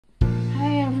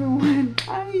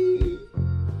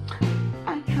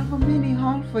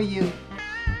for you.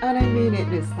 And I mean it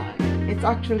this time. It's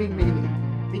actually Midi,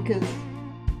 because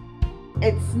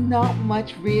it's not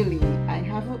much really. I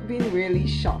haven't been really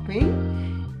shopping,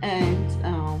 and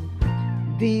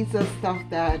these are stuff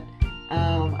that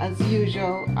as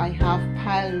usual I have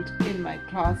piled in my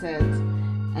closet,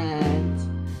 and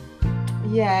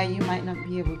yeah, you might not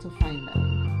be able to find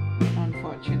them,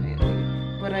 unfortunately,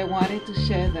 but I wanted to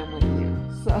share them with you.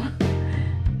 So,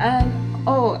 and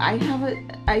oh, I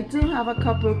do have a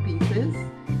couple of pieces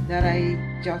that I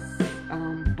just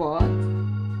bought.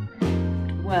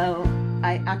 Well,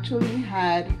 I actually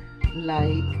had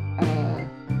like a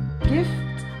gift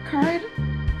card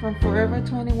from Forever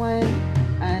 21,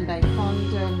 and I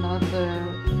found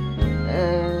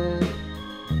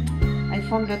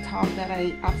a top that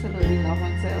I absolutely love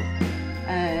on sale,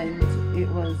 and it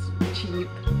was cheap,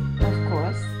 of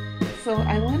course. So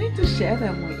I wanted to share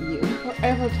them with you.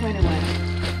 Forever 21,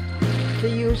 the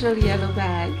usual yellow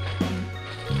bag.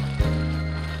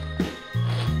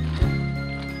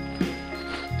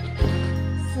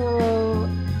 So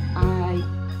I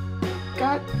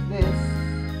got this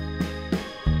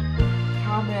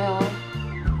camel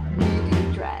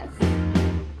midi dress.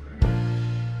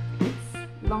 It's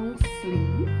long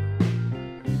sleeve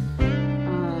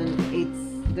and it's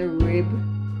the rib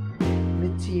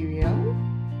material,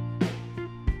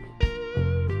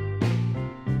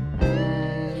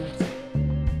 and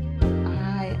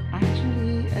I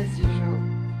actually, as usual,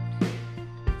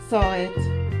 saw it,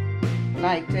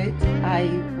 liked it. I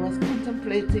was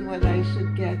contemplating whether I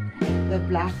should get the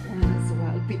black one as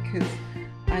well, because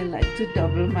I like to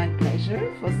double my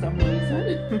pleasure for some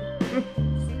reason.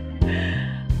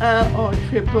 Or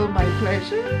triple my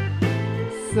pleasure.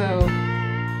 So,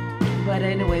 but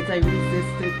anyways, I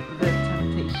resisted the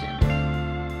temptation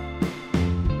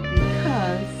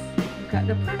because look at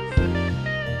the price.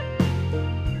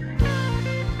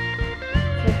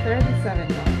 For $37.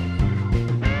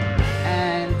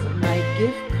 And my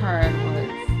gift card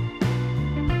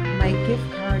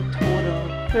total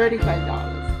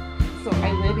 $35. So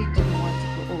I really didn't want to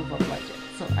go over budget.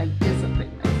 So I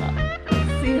disciplined myself.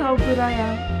 See how good I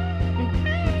am?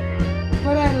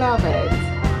 But I love it.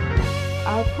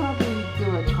 I'll probably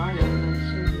do a trial and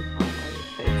show you how well it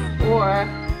fits. Or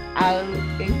I'll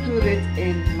include it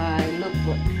in my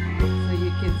lookbook so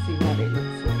you can see what it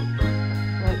looks like.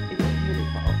 But it's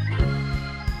beautiful.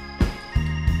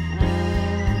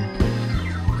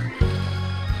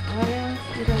 What else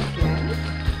did I get?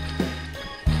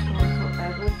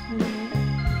 Forever 21.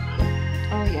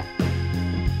 Oh yeah.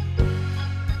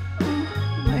 Oh,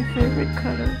 my favorite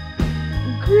color.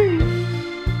 Green.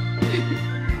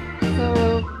 So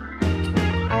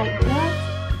I got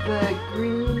the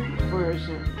green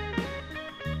version,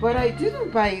 but I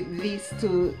didn't buy these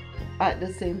two at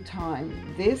the same time.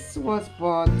 This was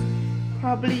bought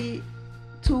probably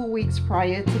 2 weeks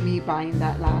prior to me buying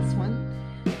that last one,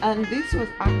 and this was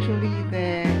actually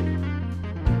the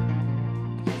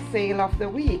sale of the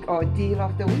week or deal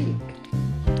of the week.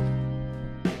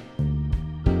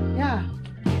 Yeah,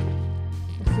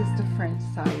 this is the French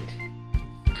side.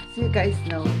 So you guys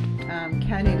know,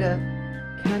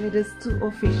 Canada's two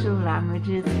official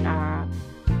languages are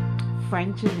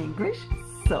French and English.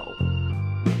 So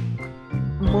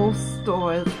most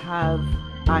stores have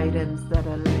items that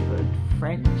are labeled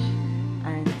French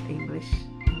and English,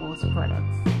 most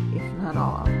products, if not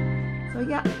all. So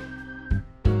yeah,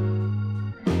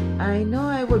 I know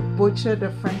I would butcher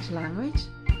the French language.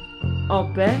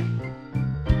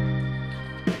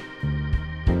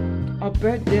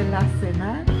 Aubert de la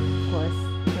Semaine, of course,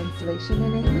 translation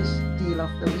in English, deal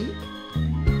of the week.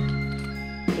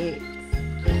 It's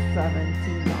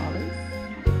 $17.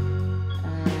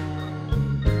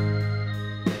 And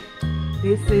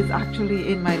this is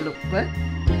actually in my lookbook.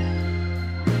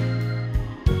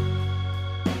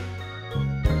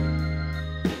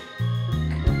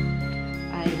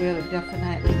 I will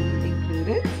definitely include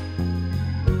it.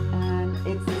 And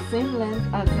it's the same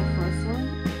length as the first one.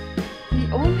 The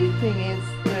only thing is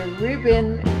the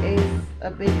ribbon is a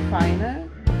bit finer,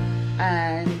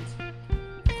 and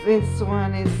this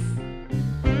one is,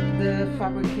 the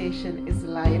fabrication is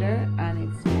lighter and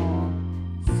it's more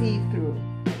see-through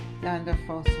than the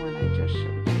first one I just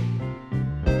showed you.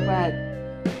 But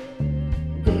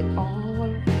they all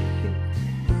fit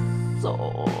so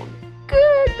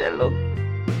good. They look,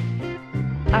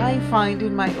 I find,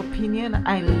 in my opinion,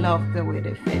 I love the way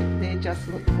they fit. They just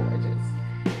look gorgeous.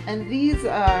 And these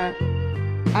are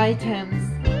items,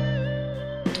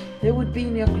 they would be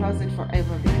in your closet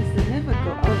forever because they never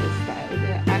go out of style.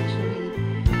 They're actually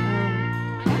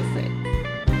classic.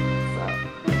 So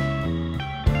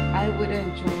I would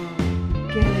enjoy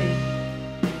getting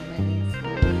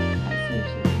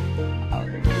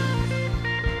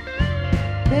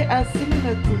are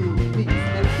similar to these.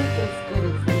 They fit as good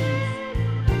as these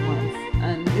ones.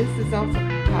 And this is also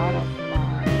part of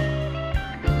my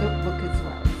lookbook as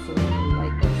well. So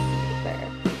like you see it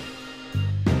there.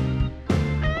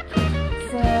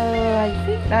 So I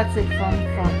think that's it from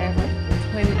Forever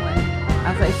 21.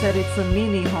 As I said, it's a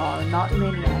mini haul, not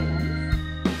many items.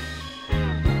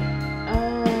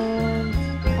 And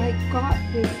I got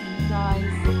this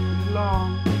nice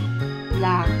long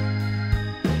black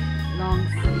long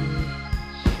sleeve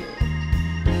shirt.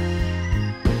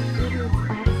 It is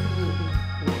absolutely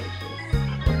gorgeous.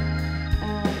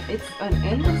 It's an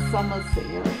end of summer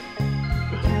sale.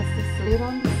 It has the slit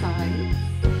on the sides,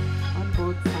 on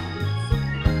both sides,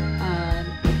 and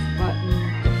it's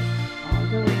buttoned all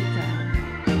the way down,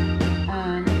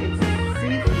 and it's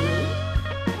see-through.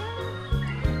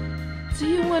 Do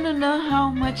you want to know how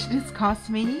much this cost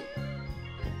me?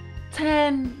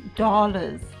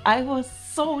 $10. I was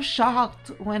so shocked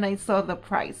when I saw the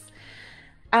price,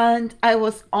 and I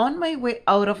was on my way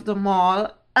out of the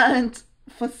mall, and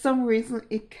for some reason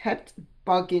it kept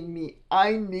bugging me.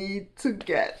 I need to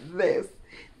get this.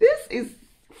 This is,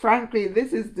 frankly,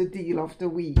 this is the deal of the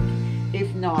week,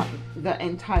 if not the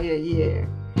entire year,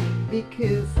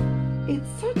 because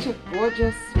it's such a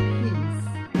gorgeous piece.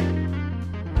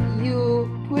 You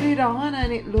put it on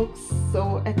and it looks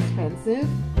so expensive,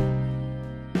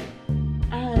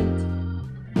 and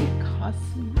it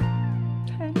cost me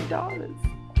 $10.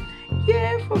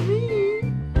 Yeah, for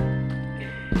me.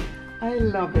 I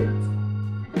love it.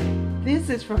 This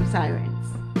is from Sirens.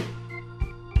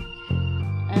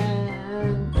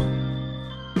 And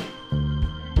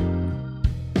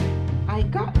I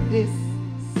got this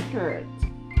skirt.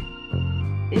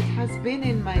 It has been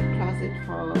in my closet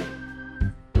for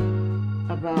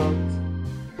about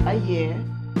a year,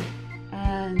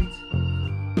 and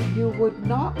you would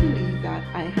not believe that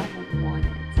I haven't worn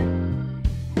it,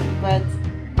 but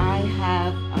I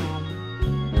have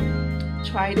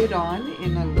tried it on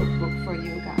in a lookbook for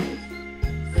you guys,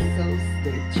 so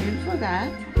stay tuned for that.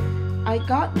 I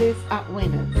got this at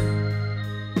Winners.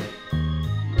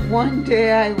 One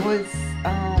day I was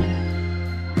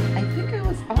I think I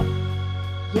was up,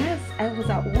 yes, I was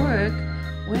at work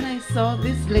when I saw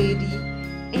this lady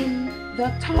in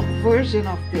the top version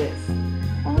of this.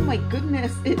 Oh my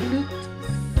goodness, it looked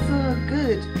so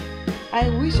good. I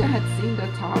wish I had seen the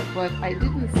top, but I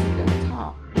didn't see the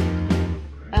top.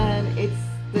 And it's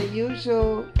the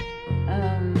usual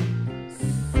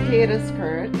skater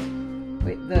skirt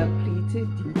with the pleated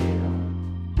detail.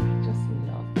 Just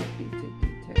love the pleated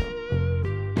detail.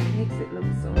 It makes it look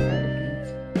so elegant.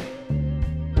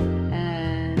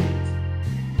 And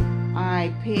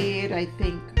I paid, I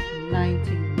think,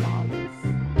 $19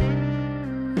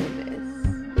 for this.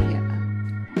 Yeah.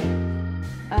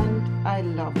 And I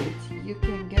love it. You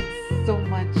can get so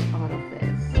much out of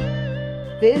this.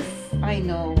 This, I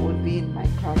know, will be in my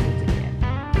closet again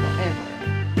forever.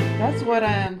 That's what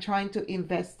I am trying to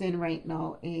invest in right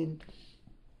now, in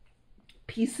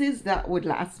pieces that would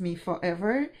last me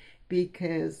forever,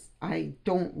 because I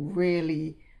don't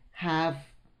really have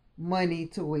money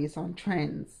to waste on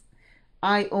trends.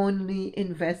 I only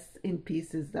invest in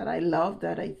pieces that I love,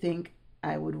 that I think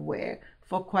I would wear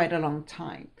for quite a long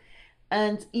time.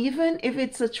 And even if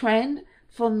it's a trend,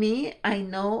 for me, I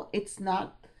know it's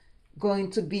not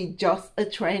going to be just a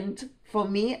trend for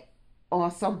me or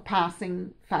some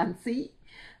passing fancy.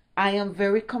 I am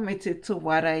very committed to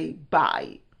what I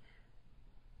buy,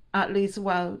 at least,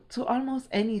 well, to almost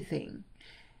anything.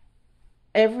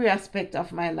 Every aspect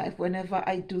of my life, whenever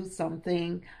I do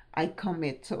something, I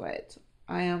commit to it.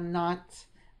 I am not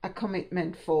a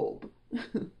commitment phobe.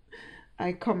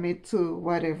 I commit to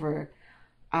whatever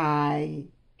I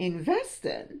invest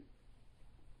in.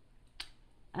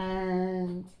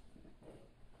 And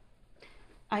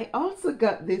I also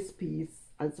got this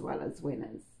piece as well as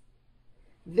Winners.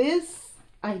 This,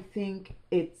 I think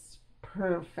it's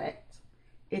perfect.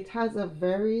 It has a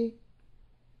very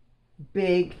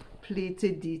big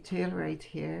pleated detail right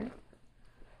here,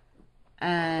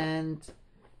 and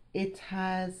it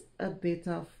has a bit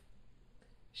of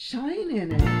shine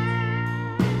in it.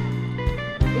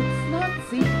 It's not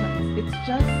sequins, it's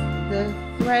just the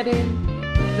threading.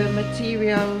 The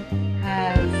material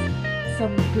has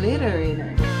some glitter in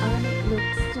it, and it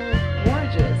looks so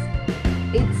gorgeous.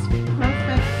 It's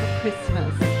perfect for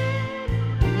Christmas.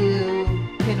 You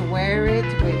can wear it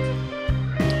with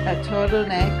a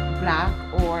turtleneck, black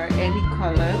or any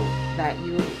color that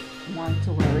you want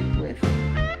to wear it with,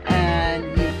 and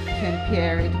you can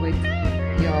pair it with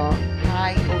your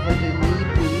high over the knee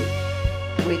boot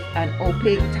with an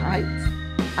opaque tight,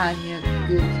 and you're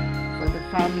good for the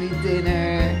family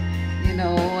dinner, you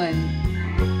know,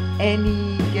 and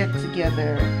any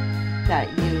get-together that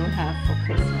you have for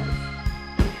Christmas.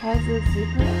 It has a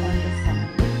zipper on the side,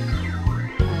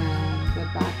 and the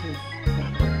back is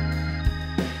thick.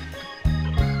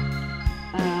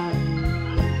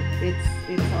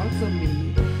 It's also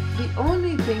Midi. The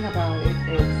only thing about it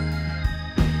is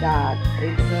that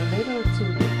it's a little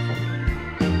too big for me.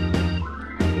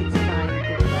 It's by the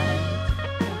brand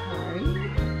Sahari,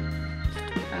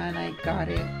 and I got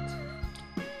it.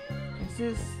 This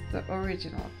is the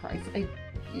original price.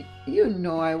 You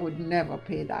know I would never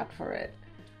pay that for it.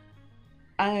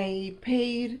 I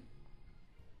paid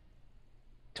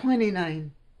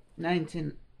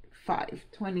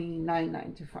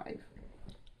 $29.95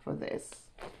 for this.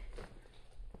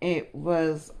 It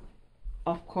was,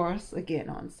 of course, again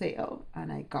on sale,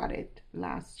 and I got it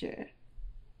last year.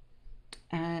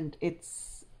 And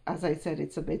it's, as I said,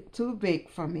 it's a bit too big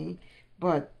for me,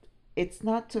 but it's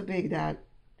not too big that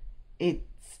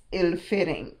it's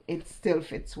ill-fitting. It still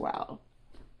fits well.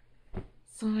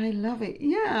 So I love it.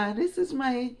 Yeah, this is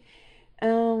my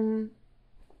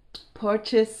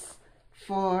purchase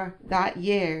for that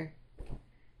year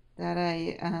that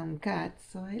I got.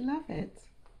 So I love it.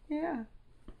 Yeah.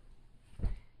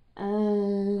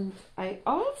 And I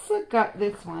also got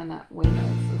this one at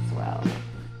Winners as well.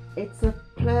 It's a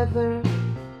pleather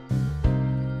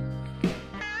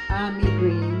army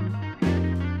green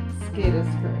skater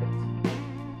skirt.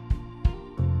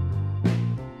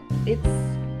 It's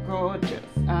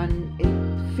gorgeous and it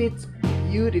fits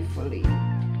beautifully.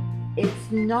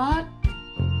 It's not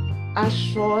as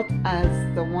short as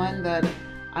the one that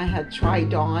I had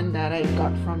tried on that I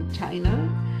got from China.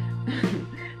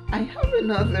 I have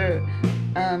another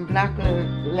black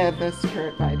leather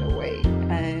skirt, by the way,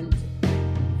 and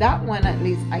that one at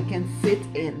least I can sit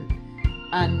in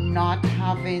and not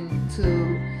having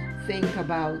to think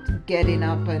about getting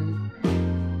up and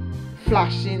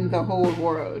flashing the whole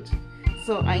world.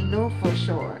 So I know for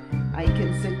sure I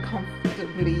can sit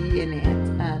comfortably in it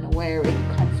and wear it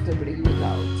comfortably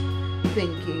without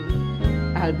thinking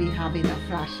I'll be having a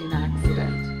flashing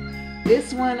accident.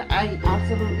 This one I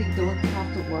absolutely don't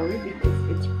have to worry because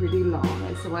it's pretty long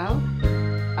as well.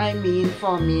 I mean,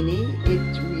 for mini,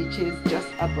 it reaches just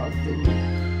above the knee.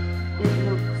 It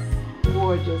looks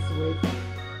gorgeous with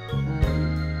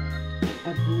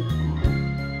a boot on.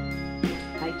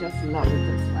 I just love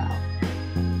it as well.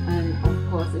 And of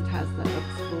course it has the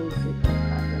exposed at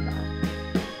the back.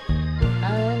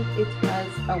 And it has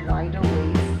a wider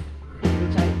waist,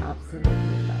 which I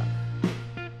absolutely love.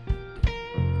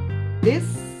 This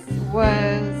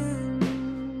was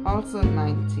also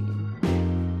 19.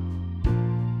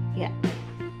 Yeah.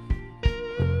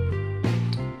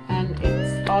 And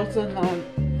it's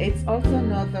also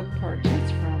another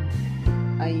purchase from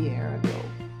a year ago.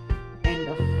 End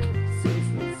of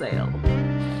season sale.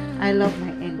 I love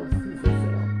my end of season sale.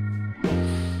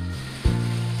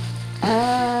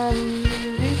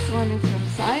 This one is from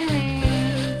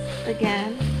Sirens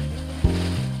again.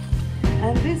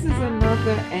 And this is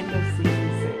another end of season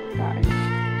sale, guys.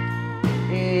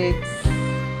 It's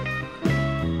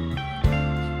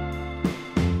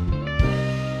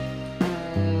a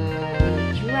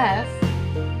dress.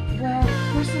 Well,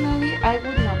 personally, I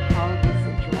would not call this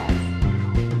a dress.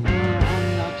 I'm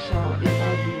not sure if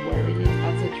I'll be wearing it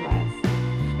as a dress.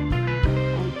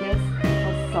 I guess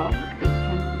for some it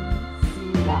can be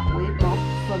seen that way, but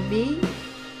for me,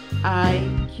 I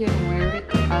can wear it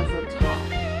as a top.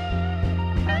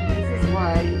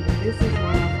 This is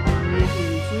one of the main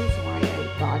reasons why I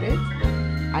got it.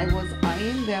 I was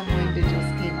eyeing them when they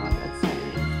just came out at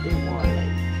Sirens. They were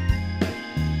like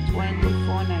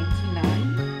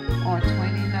 $24.99 or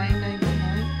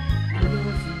 $29.99, and there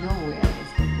was no way I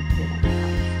was going to pay that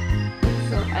price.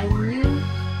 So I knew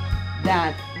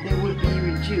that they would be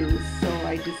reduced, so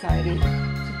I decided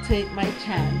to take my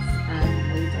chance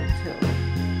and wait until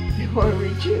they were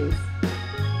reduced.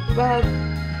 But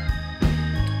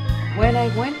when I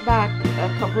went back a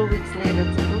couple of weeks later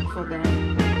to look for them,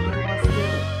 they were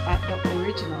still at the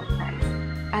original price.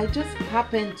 I just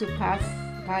happened to pass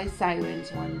by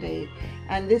Sirens one day,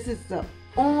 and this is the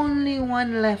only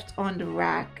one left on the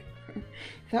rack.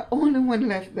 The only one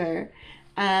left there.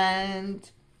 And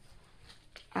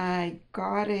I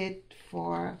got it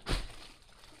for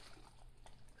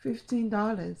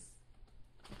 $15.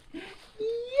 Yay!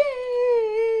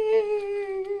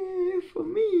 For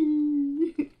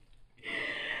me.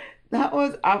 That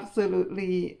was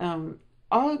absolutely,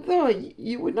 although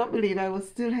you would not believe I was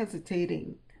still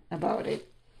hesitating about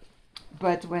it.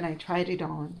 But when I tried it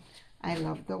on, I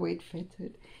loved the way it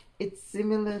fitted. It's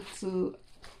similar to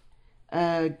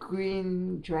a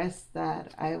green dress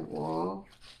that I wore,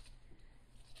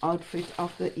 outfit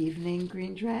of the evening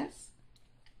green dress.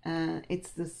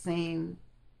 It's the same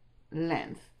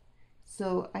length.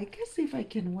 So I guess if I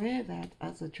can wear that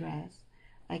as a dress,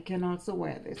 I can also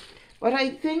wear this. But I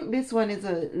think this one is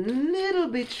a little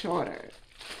bit shorter.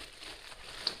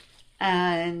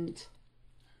 And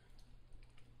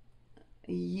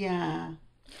yeah,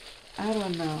 I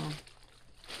don't know.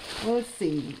 We'll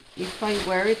see. If I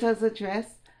wear it as a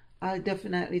dress, I'll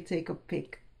definitely take a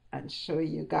pic and show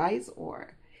you guys,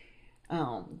 or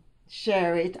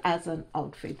share it as an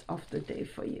outfit of the day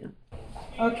for you.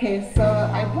 Okay, so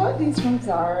I bought these from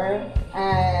Zara,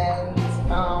 and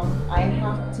I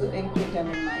have to include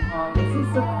them in my haul. This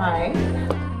is the price.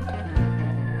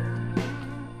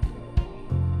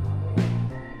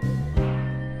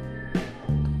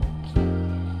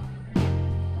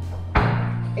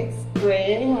 It's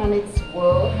gray and it's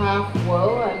wool, half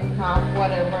wool and half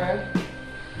whatever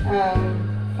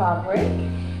fabric.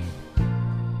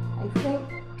 I think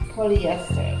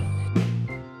polyester.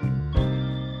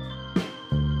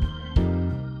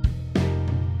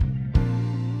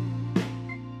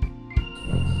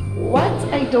 What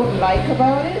I don't like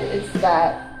about it is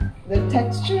that the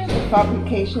texture, the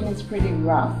fabrication is pretty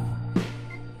rough,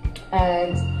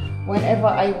 and whenever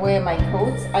I wear my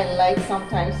coats, I like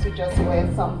sometimes to just wear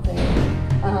something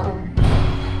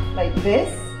like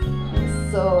this,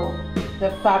 so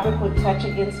the fabric will touch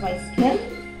against my skin.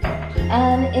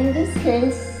 And in this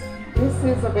case, this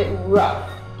is a bit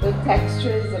rough. The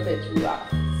texture is a bit rough.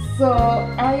 So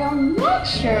I am not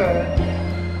sure.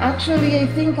 Actually, I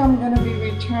think I'm going to be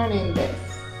returning this.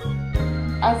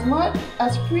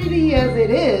 As pretty as it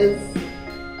is,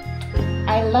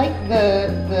 I like the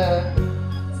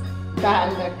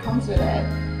band that comes with it.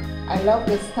 I love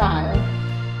the style.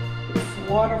 It's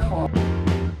wonderful.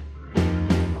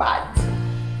 But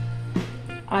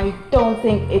I don't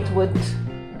think it would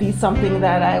be something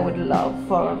that I would love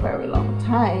for a very long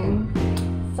time.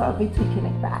 So I'll be taking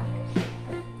it back.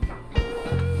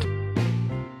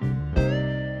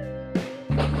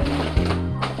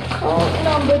 Oh,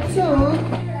 number 2.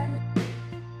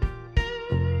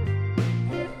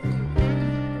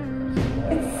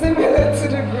 It's similar to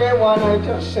the gray one I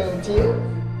just showed you.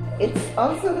 It's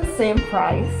also the same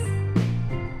price.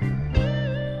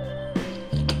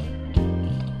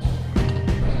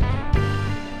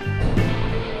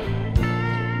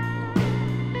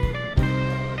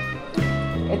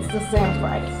 It's the same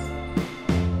price.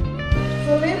 It's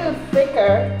a little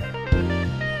thicker,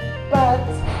 but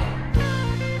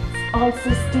also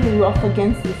still rough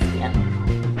against the skin.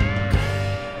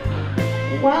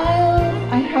 While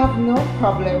I have no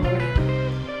problem with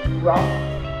rough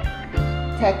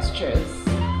textures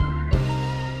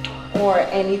or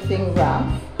anything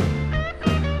rough,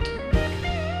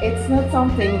 it's not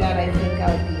something that I think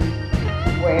I'll be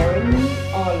wearing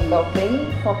or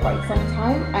loving for quite some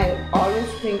time. I always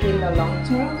think in the long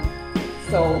term,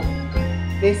 so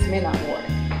this may not work.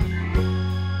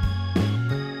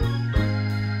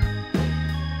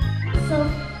 So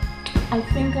I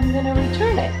think I'm gonna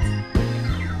return it.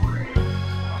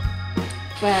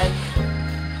 But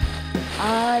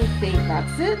I think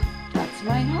that's it. That's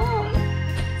my haul.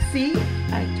 See,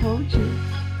 I told you.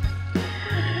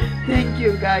 Thank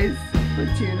you guys for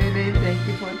tuning in. Thank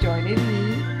you for joining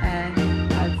me,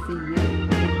 and I'll see you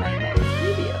in my next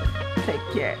video. Take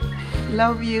care.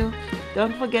 Love you.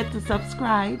 Don't forget to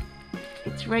subscribe.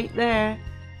 It's right there.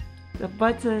 The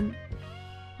button.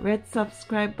 Red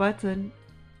subscribe button.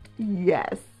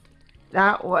 Yes,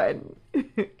 that one.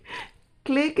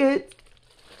 Click it.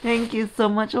 Thank you so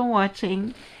much for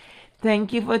watching.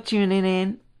 Thank you for tuning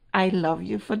in. I love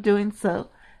you for doing so,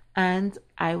 and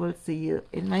I will see you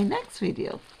in my next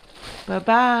video. Bye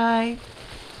bye.